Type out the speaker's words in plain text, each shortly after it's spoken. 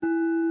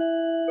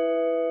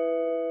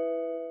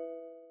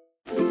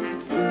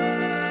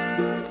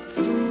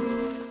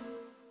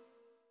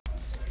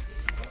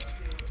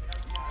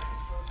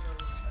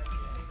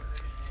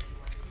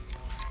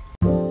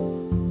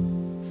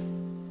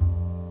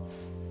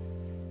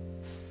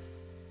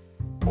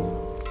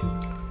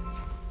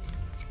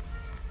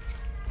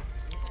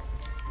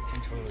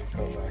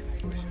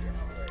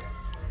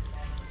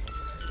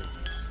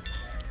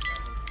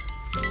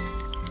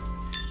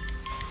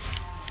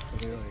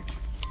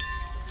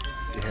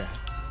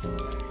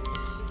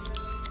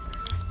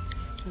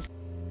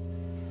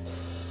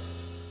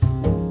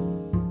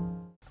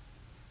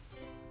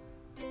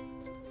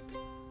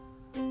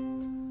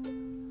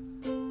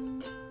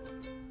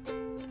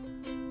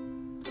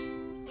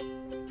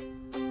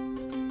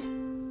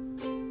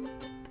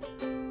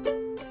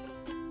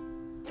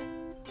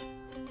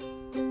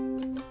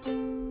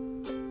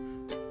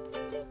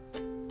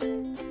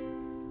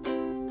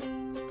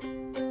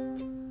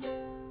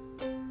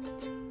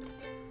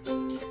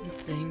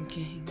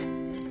Thinking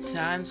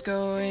time's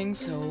going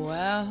so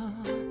well,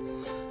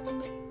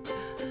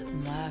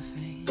 I'm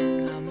laughing,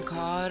 I'm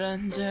caught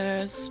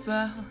under a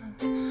spell,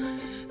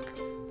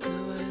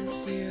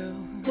 'cause you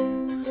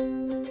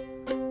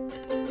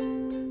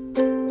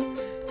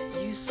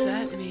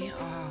set me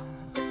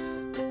off,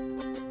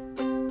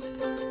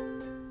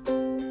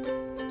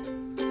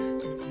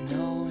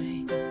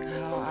 knowing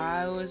how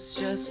I was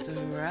just a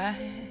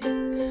wreck,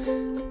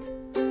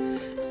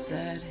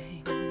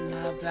 setting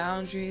my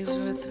boundaries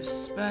with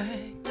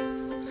respect,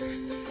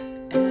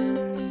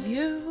 and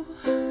you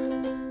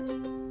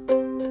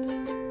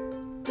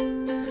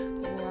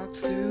walked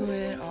through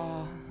it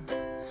all,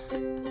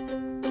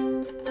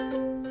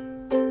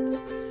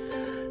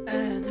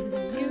 and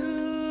you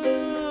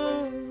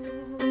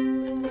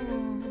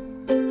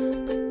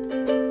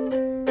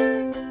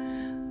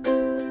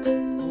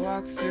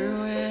walked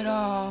through it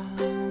all,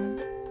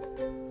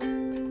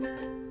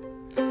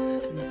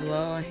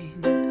 blowing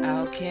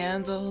out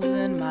candles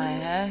in my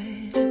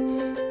head.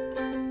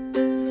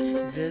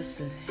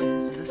 This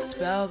is the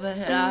spell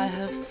that I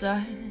have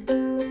set.